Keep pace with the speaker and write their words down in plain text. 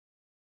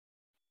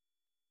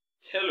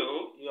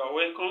Hello, you are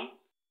welcome.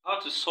 How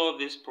to solve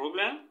this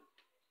problem?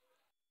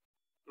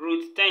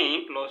 Root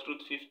 10 plus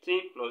root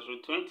 15 plus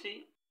root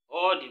 20,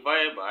 all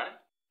divided by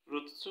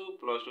root 2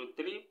 plus root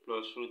 3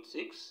 plus root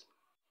 6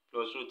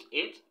 plus root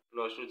 8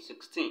 plus root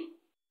 16.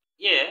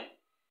 Here,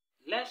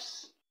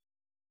 let's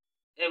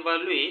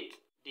evaluate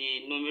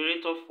the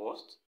numerator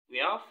first.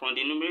 From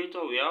the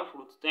numerator, we have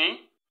root 10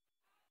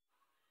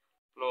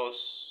 plus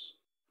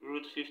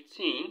root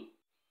 15,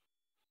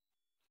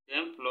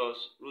 then plus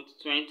root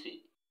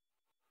 20.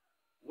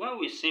 When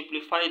we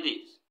simplify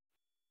this,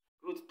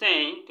 root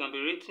 10 can be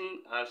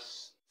written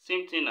as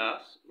same thing as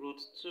root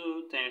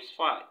 2 times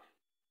 5.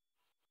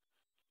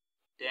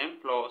 Then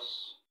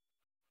plus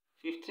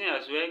 15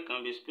 as well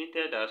can be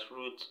splitted as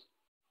root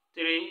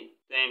 3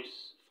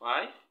 times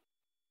 5.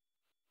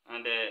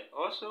 And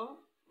also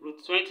root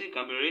 20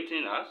 can be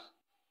written as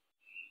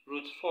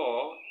root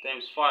 4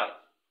 times 5.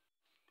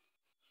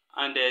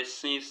 And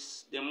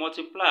since they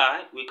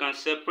multiply, we can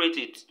separate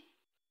it.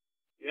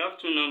 We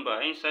have two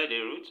numbers inside the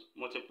root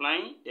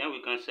multiplying, then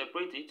we can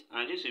separate it,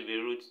 and this will be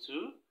root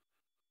 2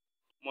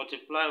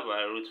 multiplied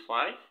by root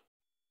 5,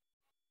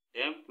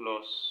 then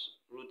plus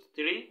root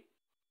 3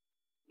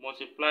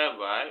 multiplied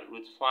by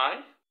root 5,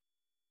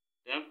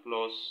 then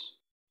plus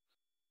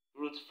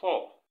root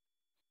 4.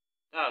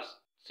 That's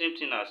same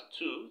thing as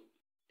 2.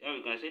 Then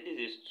we can say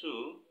this is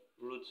 2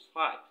 root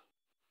 5.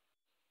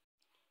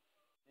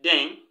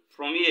 Then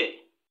from here,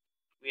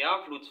 we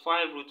have root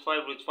 5, root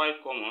 5, root 5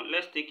 common.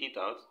 Let's take it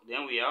out.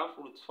 Then we have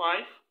root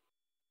 5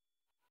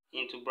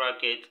 into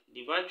bracket,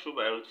 divide through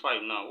by root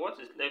 5. Now, what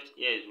is left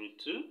here is root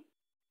 2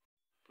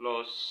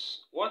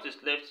 plus what is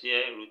left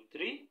here, root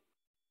 3.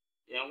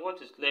 Then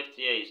what is left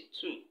here is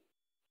 2.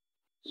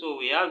 So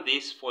we have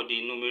this for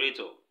the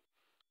numerator.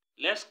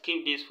 Let's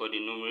keep this for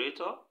the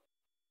numerator.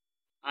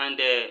 And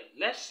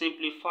let's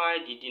simplify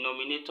the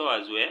denominator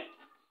as well.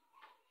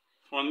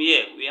 From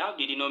here, we have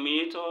the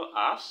denominator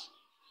as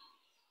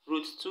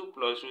root 2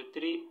 plus root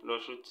 3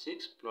 plus root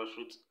 6 plus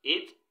root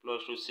 8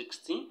 plus root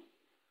 16.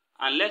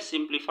 And let's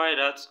simplify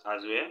that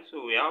as well.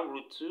 So we have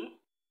root 2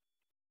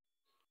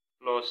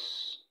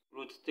 plus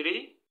root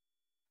 3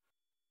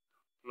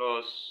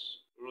 plus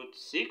root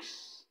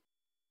 6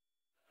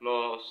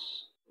 plus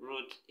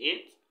root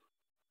 8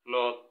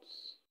 plus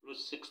root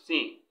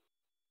 16.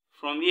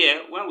 From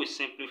here, when we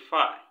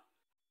simplify,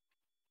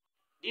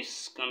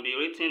 this can be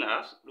written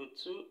as root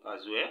 2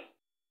 as well.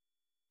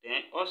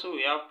 Then also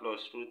we have plus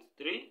root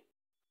 3.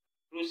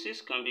 Root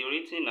 6 can be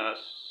written as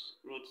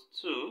root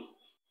 2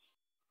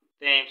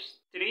 times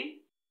 3.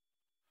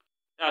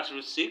 That's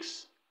root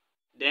 6.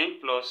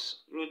 Then plus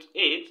root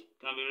 8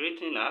 can be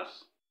written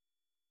as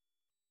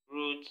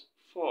root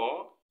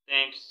 4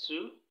 times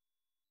 2.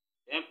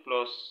 Then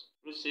plus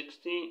root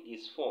 16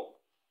 is 4.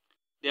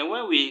 Then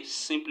when we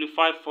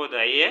simplify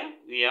further here,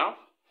 we have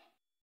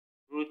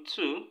root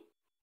 2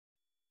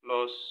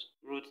 plus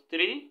root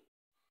 3,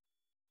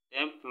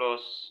 then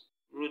plus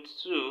root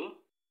 2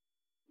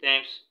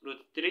 times root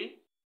 3.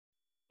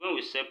 When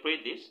we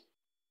separate this,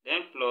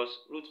 then plus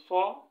root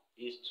 4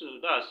 is 2.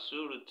 That's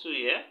 2 root 2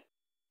 here.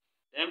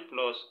 Then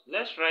plus,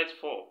 let's write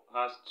 4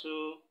 as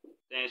 2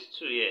 times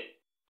 2 here.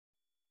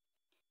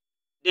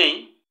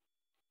 Then,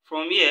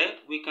 from here,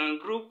 we can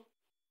group,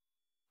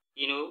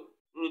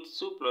 root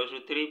 2 plus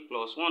root 3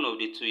 plus 1 of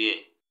the 2 here.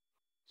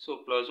 So,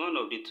 plus 1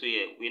 of the 2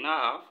 here. We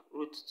now have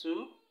root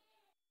 2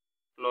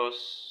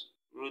 plus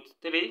root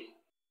 3,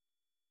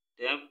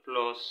 then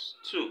plus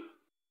 2.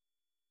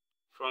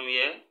 From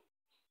here,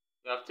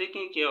 we have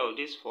taken care of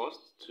this first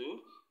 2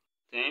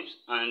 times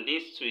and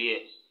these 2 here.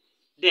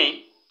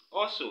 Then,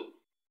 also,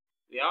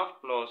 we have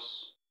plus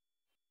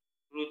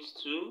root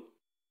 2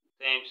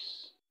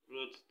 times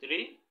root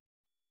 3,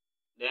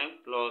 then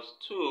plus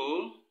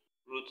 2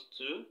 root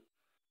 2,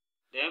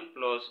 then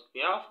plus,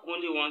 we have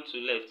only 1 2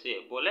 left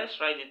here, but let's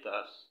write it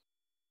as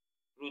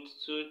root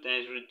 2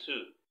 times root 2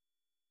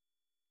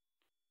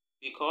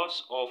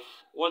 because of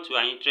what we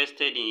are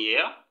interested in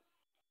here,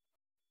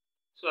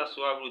 so as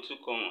to have root 2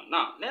 common.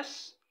 Now,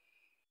 let's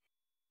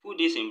put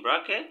this in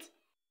bracket,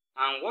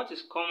 and what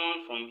is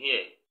common from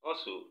here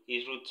also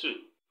is root 2.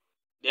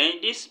 Then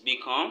this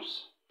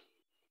becomes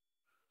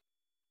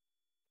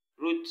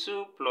root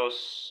 2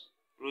 plus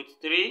root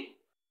 3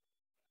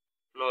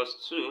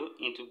 plus 2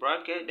 into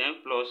bracket, then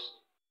plus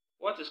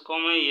what is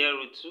common here,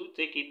 root 2,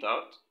 take it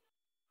out.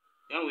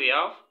 Then we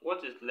have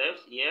what is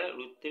left here,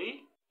 root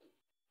 3,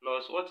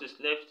 plus what is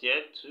left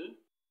here, 2,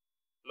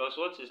 plus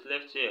what is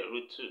left here,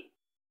 root 2.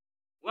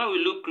 When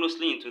we look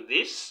closely into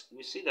this,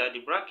 we see that the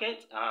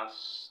bracket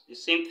has the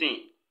same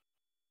thing,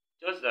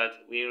 just that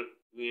we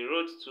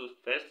wrote 2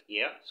 first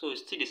here, so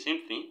it's still the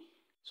same thing.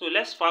 So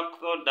let's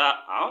factor that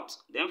out.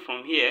 Then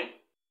from here,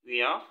 we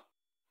have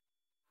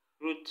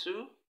root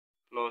 2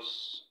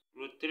 plus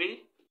root 3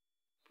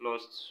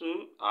 plus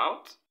 2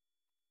 out.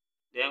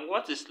 Then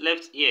what is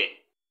left here,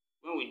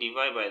 when we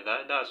divide by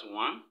that, that's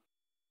 1,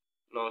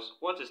 plus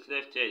what is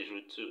left here is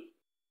root 2.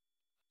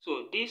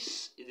 So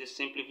this is the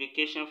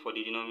simplification for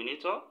the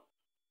denominator.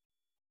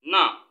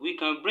 Now, we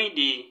can bring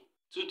the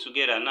 2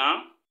 together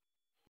now.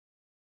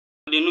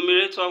 the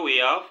numerator we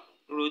have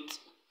root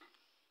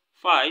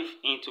 5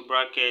 into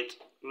bracket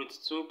root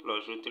 2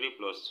 plus root 3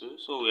 plus 2.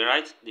 So we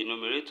write the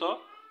numerator,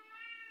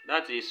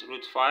 that is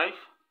root 5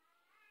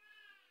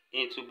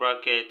 into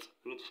bracket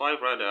root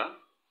 5 rather,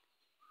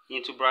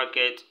 into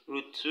bracket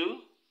root 2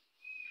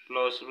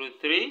 plus root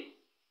 3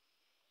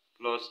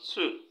 plus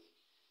 2.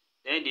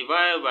 Then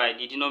divided by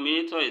the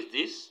denominator is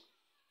this,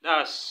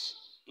 that's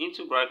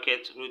into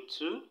bracket root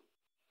 2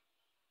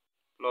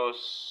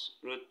 plus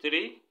root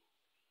 3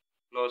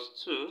 plus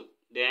 2,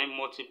 then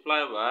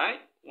multiply by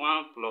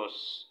 1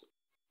 plus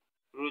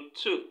root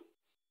 2.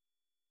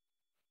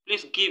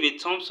 Please give a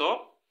thumbs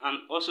up and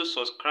also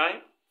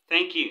subscribe.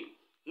 Thank you.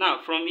 Now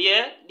from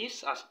here,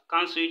 this has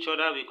cancelled each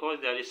other because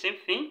they are the same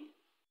thing.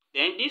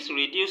 Then this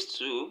reduced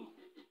to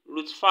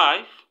root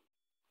 5,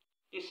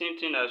 the same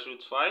thing as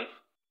root 5,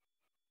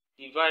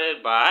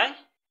 divided by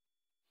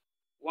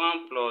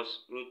 1 plus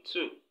root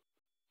 2.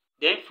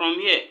 Then from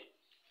here,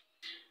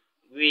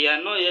 we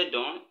are not yet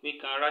done. We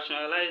can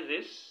rationalize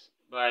this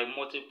by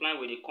multiplying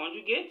with the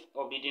conjugate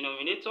of the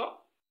denominator,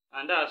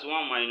 and that's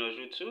 1 minus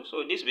root 2.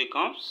 So this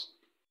becomes,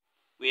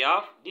 we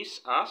have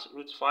this as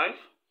root 5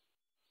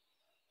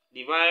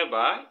 divided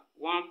by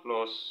 1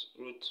 plus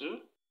root 2.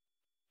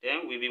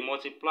 Then will be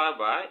multiplied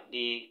by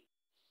the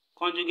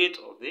conjugate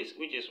of this,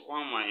 which is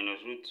 1 minus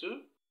root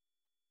 2.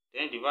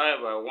 Then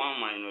divided by 1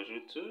 minus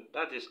root 2.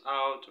 That is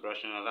how to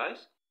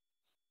rationalize.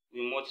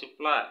 We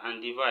multiply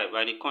and divide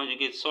by the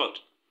conjugate sort.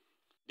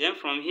 Then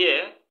from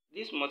here,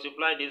 this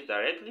multiplies this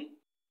directly,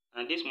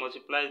 and this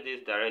multiplies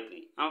this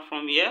directly. And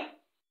from here,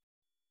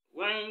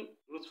 when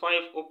root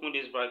 5 open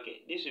this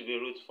bracket, this will be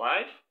root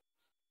 5.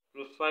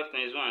 Root 5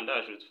 times 1,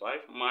 that's root 5,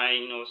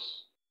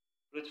 minus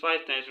root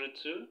 5 times root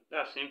 2,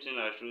 that's same thing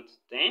as root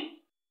 10.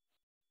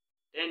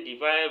 Then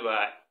divided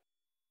by,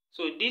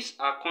 so these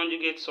are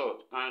conjugate sort,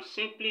 and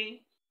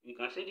simply you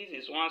can say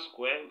this is 1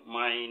 square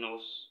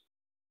minus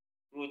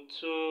root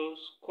 2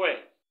 square.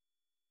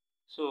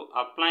 So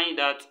applying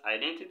that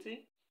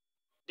identity,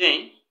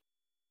 then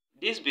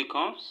this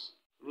becomes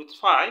root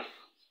 5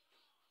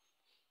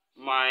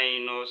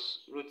 minus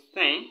root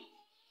 10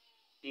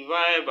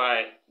 divided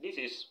by, this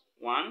is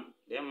 1,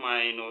 then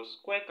minus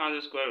square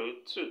cancel square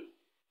root 2.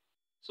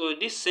 So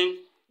this same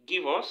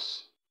give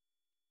us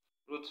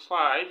root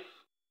 5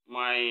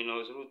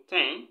 minus root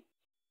 10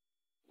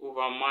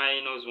 over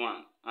minus 1.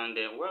 And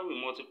then when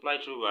we multiply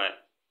through by,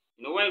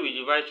 when we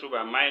divide through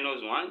by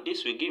minus 1,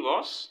 this will give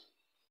us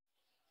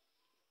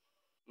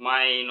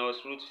minus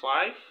root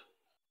 5,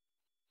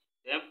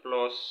 then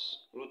plus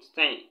root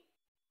 10,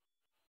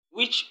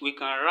 which we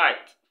can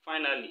write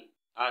finally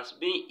as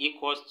being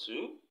equals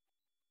to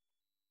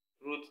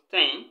root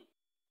 10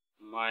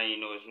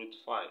 minus root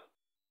 5.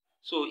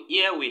 So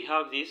here we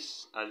have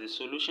this as the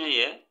solution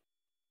here,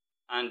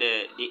 and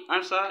the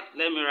answer,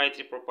 let me write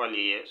it properly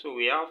here. So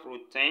we have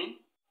root 10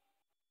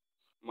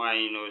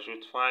 minus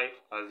root 5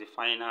 as the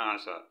final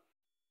answer.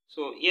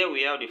 So here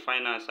we have the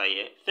final answer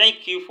here.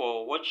 Thank you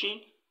for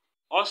watching.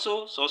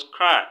 Also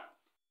subscribe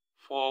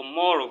for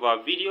more of our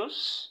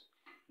videos.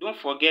 Don't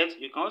forget,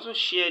 you can also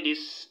share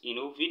this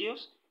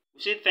videos.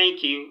 We say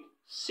thank you,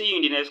 see you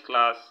in the next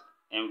class,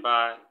 and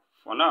bye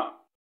for now.